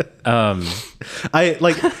 I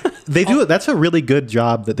like they do it. That's a really good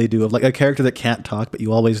job that they do of like a character that can't talk, but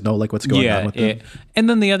you always know like what's going on with them. And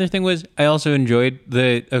then the other thing was I also enjoyed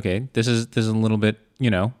this is a little bit,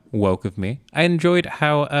 woke of me. I enjoyed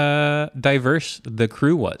how diverse the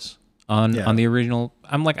crew was on the original.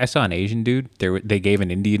 I'm like, I saw an Asian dude. They gave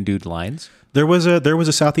an Indian dude lines. There was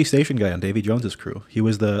a Southeast Asian guy on Davy Jones's crew. He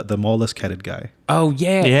was the mollusk-headed guy. Oh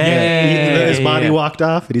yeah. His body walked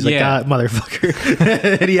off, and he's like, "God,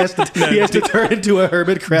 motherfucker!" And he has to turn into a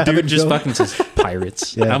hermit crab. Dude just fucking says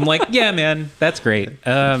pirates. Yeah. I'm like, yeah, man, that's great.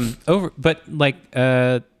 But like,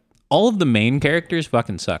 all of the main characters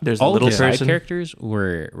fucking suck. There's all little of the side person. characters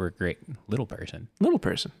were great. Little person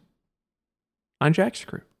on Jack's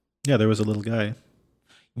crew. Yeah, there was a little guy.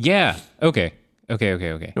 Yeah. Okay.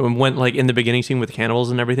 When like in the beginning scene with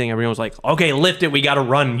cannibals and everything, everyone was like, "Okay, lift it, we gotta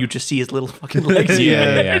run." You just see his little fucking legs.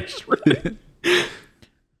 Yeah.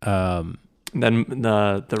 Then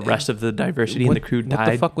the rest of the diversity in the crew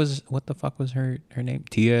died. What the fuck was her name?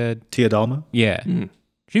 Tia Dalma. Yeah.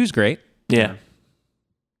 She was great. Yeah.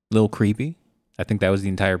 Little creepy I think that was the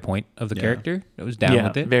entire point of the character. I was down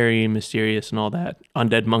with it. Very mysterious and all that.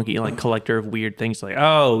 Undead monkey, like collector of weird things. Like,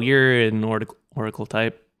 oh, you're an oracle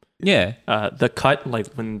type. Yeah. The cut, like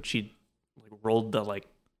when she rolled the like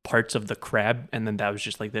parts of the crab, and then that was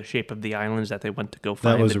just like the shape of the islands that they went to go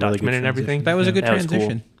find the Dutchman and everything. That was a good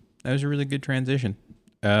transition. That was a really good transition.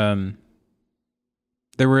 There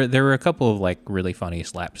were a couple of like really funny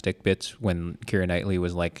slapstick bits when Keira Knightley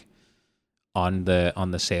was like on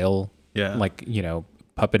the sail, like, you know,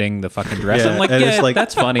 puppeting the fucking dress. I'm like, it's like,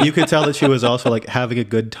 that's funny. You could tell that she was also like having a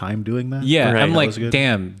good time doing that. Yeah, right. I'm like,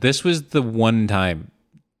 damn, this was the one time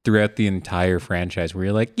throughout the entire franchise where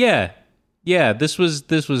you're like, yeah, this was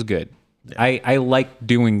good. Yeah. I liked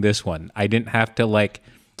doing this one. I didn't have to like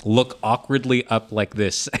look awkwardly up like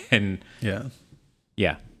this and yeah.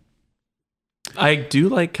 I do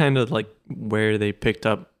like kind of like where they picked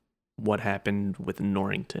up what happened with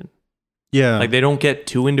Norrington. Yeah. Like they don't get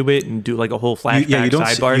too into it and do like a whole flashback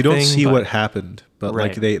sidebar thing. You don't see what happened, but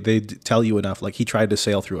like they tell you enough. Like he tried to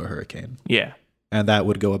sail through a hurricane. Yeah. And that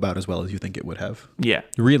would go about as well as you think it would have. Yeah.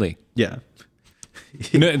 Really? Yeah.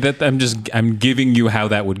 No, I'm giving you how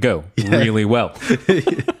that would go really well.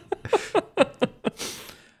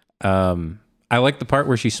 I like the part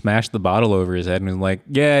where she smashed the bottle over his head and was like,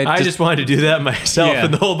 yeah. I just wanted to do that myself.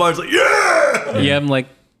 And the whole bar's like, yeah. Yeah, I'm like,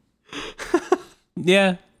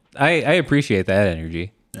 yeah, I appreciate that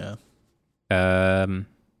energy. Yeah. They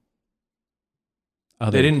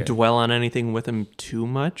didn't dwell on anything with him too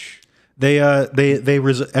much.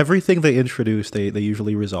 Everything they introduce, they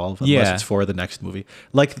usually resolve unless it's for the next movie.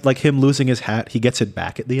 Like him losing his hat, he gets it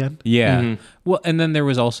back at the end. Yeah. Mm-hmm. Well, and then there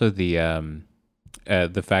was also the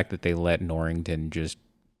fact that they let Norrington just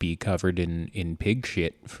be covered in pig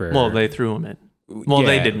shit for. Well, they threw him in. Well,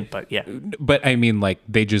 they didn't, but yeah. But I mean, like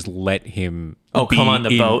they just let him. Come on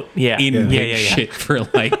the boat. Yeah, pig shit for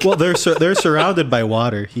like. Well, they're surrounded by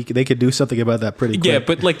water. They could do something about that pretty quick. Yeah,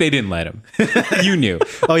 but like they didn't let him. You knew.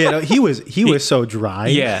 Oh yeah, no, he was so dry.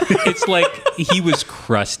 Yeah, it's like he was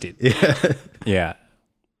crusted. Yeah.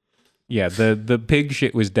 Yeah, the pig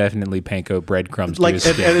shit was definitely panko breadcrumbs. Like, to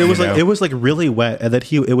his skin, and it was like really wet, and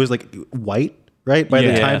that it was like white. Right by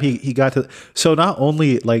the time he got to, so not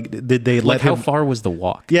only like did they let him? How far was the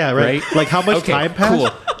walk? Yeah, right. Like how much time passed? Cool.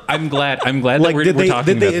 I'm glad like, that we're talking about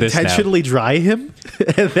this now. Did they intentionally dry him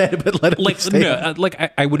and then but let him stay? No, like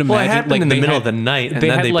I would imagine. Well, it happened like in the middle of the night, and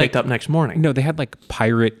then they picked up next morning. No, they had like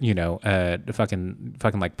pirate, fucking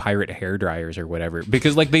like pirate hair dryers or whatever,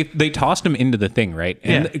 because like they tossed him into the thing, right?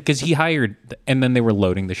 And because he hired, and then they were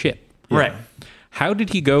loading the ship, right? How did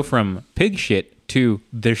he go from pig shit to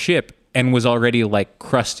the ship and was already like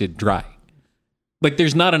crusted dry? Like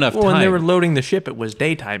there's not enough time. When they were loading the ship, it was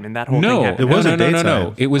daytime, and that whole thing happened. It wasn't daytime.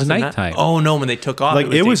 No. It was nighttime. Oh no, when they took off, like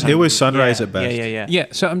it was sunrise at best. Yeah.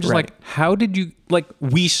 So I'm just like, how did you like?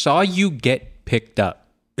 We saw you get picked up,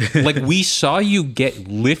 like we saw you get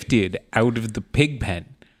lifted out of the pig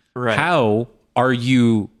pen. Right? How are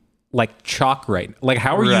you like chalk right? Like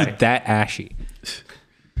how are you that ashy?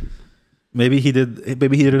 Maybe he did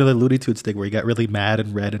another Looney Tunes thing where he got really mad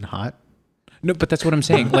and red and hot. No, but that's what I'm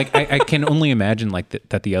saying. Like, I can only imagine like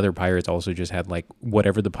that the other pirates also just had like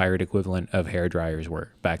whatever the pirate equivalent of hair dryers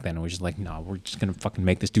were back then. It was just like, no, we're just gonna fucking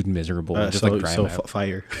make this dude miserable and just like dry him out.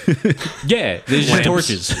 Fire. Yeah, there's just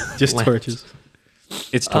torches. Just lamps. Torches.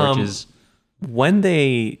 It's torches. When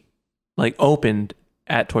they like opened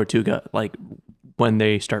at Tortuga, like when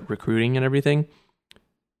they start recruiting and everything,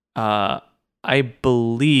 I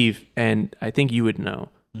believe, and I think you would know,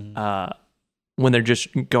 when they're just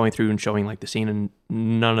going through and showing like the scene and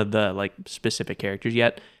none of the like specific characters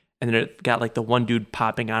yet, and then it got like the one dude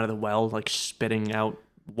popping out of the well, like spitting out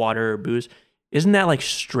water or booze. Isn't that like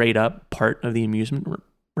straight up part of the amusement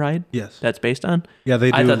ride? Yes. That's based on? Yeah, they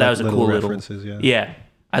do. I thought that was a cool references, little... Yeah.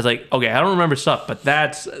 I was like, okay, I don't remember stuff, but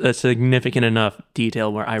that's a significant enough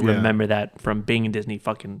detail where I remember that from being in Disney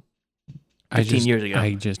fucking 15 years ago.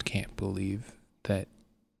 I just can't believe that.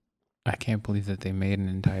 I can't believe that they made an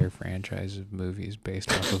entire franchise of movies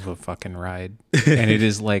based off of a fucking ride. And it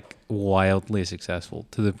is like wildly successful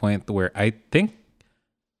to the point where I think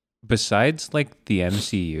besides like the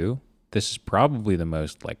MCU, this is probably the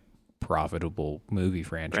most like profitable movie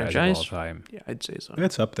franchise of all time. Yeah, I'd say so.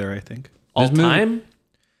 It's up there, I think. All time?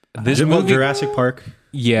 This movie, Jurassic Park.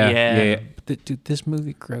 Yeah. But dude, this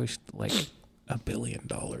movie grossed like $1 billion at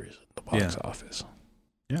the box office.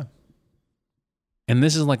 Yeah. And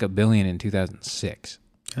this is like $1 billion in 2006.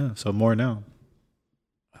 Yeah, so more now.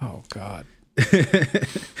 Oh God.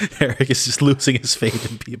 Eric is just losing his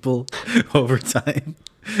faith in people over time.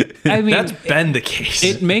 I mean, that's been the case.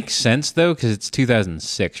 It makes sense though, because it's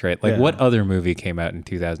 2006, right? Like, what other movie came out in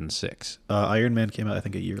 2006? Iron Man came out, I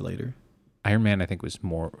think, a year later. Iron Man, I think, was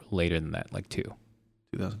more later than that, like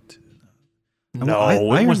 2002. No,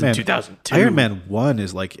 it wasn't 2002. Iron Man 1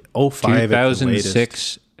 is like 05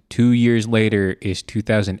 2006, 2 years later is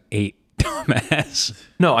 2008, dumbass.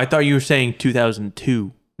 No, I thought you were saying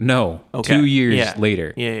 2002. No, 2 years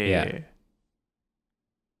later. Yeah.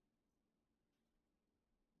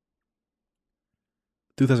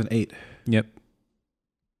 2008. Yep.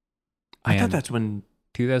 I thought that's when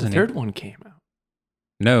the third one came out.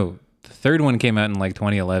 No, the third one came out in like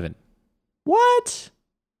 2011. What?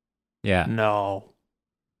 Yeah. No.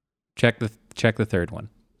 Check the third one.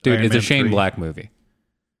 Dude, Iron it's Man a Shane 3. Black movie.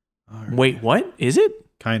 Wait, what? Is it?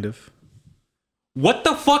 Kind of. What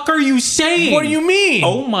the fuck are you saying? What do you mean?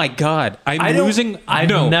 Oh my god. I've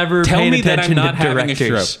never tell paid me that I'm attention not to having a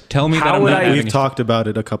directors. stroke. Tell me that I'm not having We've talked about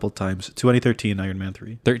it a couple times. 2013 Iron Man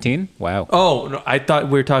 3. 13? Wow. Oh, no, I thought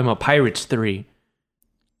we were talking about Pirates 3.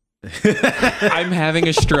 I'm having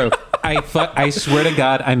a stroke. I swear to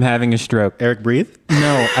God, I'm having a stroke. Eric, breathe.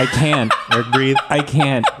 No, I can't. Eric, breathe. I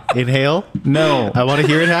can't. Inhale. No. I want to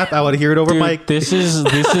hear it happen. I want to hear it over Dude, mic. This is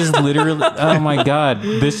literally. Oh my God.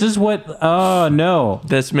 This is what. Oh no.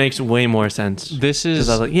 This makes way more sense. This is.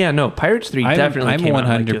 I was like, yeah, no, Pirates 3 definitely came out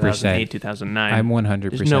in like 2008, 2009. I'm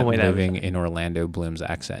 100% living in Orlando Bloom's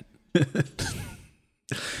accent.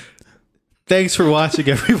 Thanks for watching,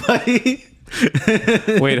 everybody.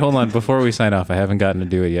 Wait, hold on. Before we sign off, I haven't gotten to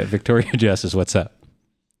do it yet. Victoria Justice, what's up?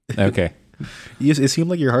 Okay. It seemed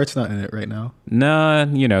like your heart's not in it right now. Nah,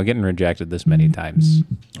 getting rejected this many times.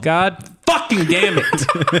 God fucking damn it.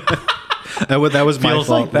 That was my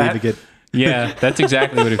fault. Like Yeah, that's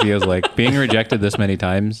exactly what it feels like. Being rejected this many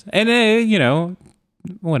times. And,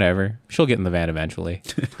 whatever. She'll get in the van eventually.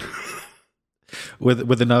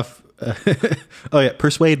 With enough...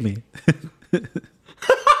 persuade me.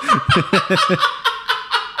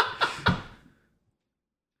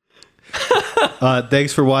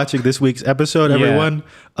 Thanks for watching this week's episode, everyone.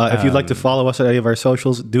 If you'd like to follow us on any of our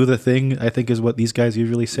socials, do the thing, I think is what these guys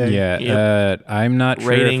usually say. Yeah. Yep. I'm not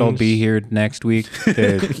sure if I'll be here next week.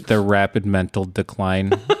 The rapid mental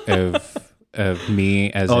decline of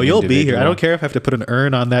me as an you'll individual. be here. I don't care if I have to put an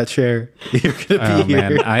urn on that chair. You're gonna be here.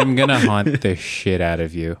 Man, I'm gonna haunt the shit out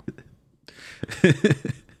of you.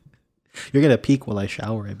 You're gonna peek while I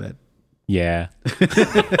shower, I bet. Yeah.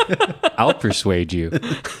 I'll persuade you.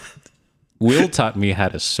 Will taught me how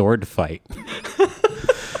to sword fight.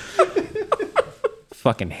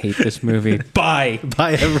 Fucking hate this movie. Bye.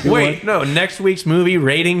 Bye, everyone. Wait, no, next week's movie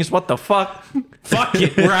ratings, what the fuck? Fuck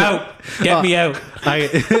it, we're out. Get me out.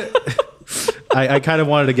 I kind of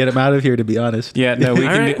wanted to get him out of here, to be honest. Yeah, no,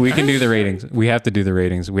 we can do the ratings. We have to do the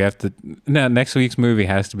ratings. Next week's movie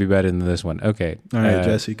has to be better than this one. Okay. All right,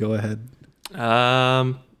 Jesse, go ahead.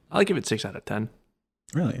 I'll give it 6 out of 10.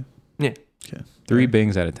 Really? Yeah. Okay. 3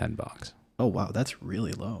 bings out of 10 box. Oh wow, that's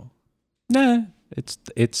really low. Nah,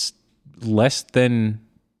 it's less than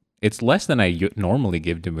I normally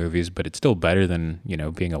give to movies, but it's still better than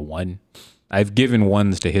being a 1. I've given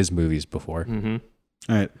 1s to his movies before. Mm-hmm.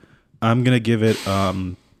 All right, I'm gonna give it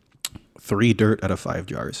 3 dirt out of 5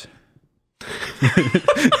 jars.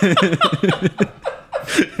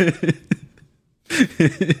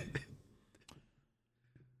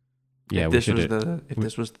 Yeah, if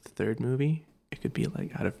this was the third movie, it could be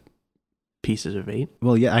like out of pieces of 8.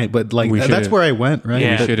 Well, yeah, but like that's where I went, right?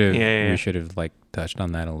 Yeah. We should have like touched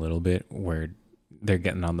on that a little bit, where they're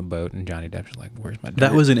getting on the boat and Johnny Depp's like, "Where's my dirt?"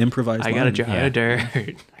 That was an improvised. I got a jar of dirt.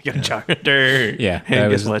 I got a jar of dirt. Yeah,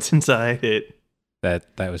 and guess what's inside it? That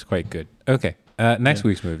was quite good. Okay, next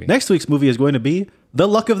week's movie. Next week's movie is going to be The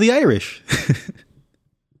Luck of the Irish.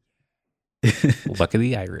 Luck of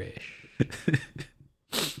the Irish.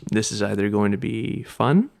 This is either going to be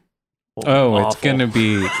fun. It's gonna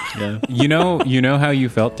be. Yeah. You know how you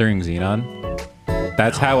felt during Xenon.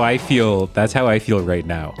 That's how I feel. That's how I feel right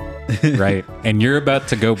now. Right, and you're about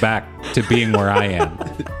to go back to being where I am.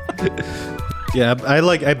 Yeah,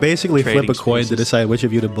 I basically flip a coin to decide which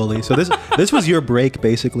of you to bully. So this was your break,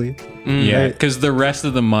 basically. Yeah, because the rest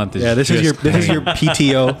of the month is this is your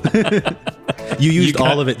PTO. You used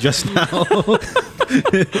all of it just now. I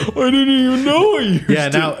didn't even know I used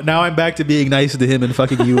it. Now I'm back to being nice to him and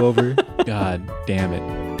fucking you over. God damn it.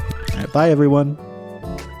 All right, bye everyone.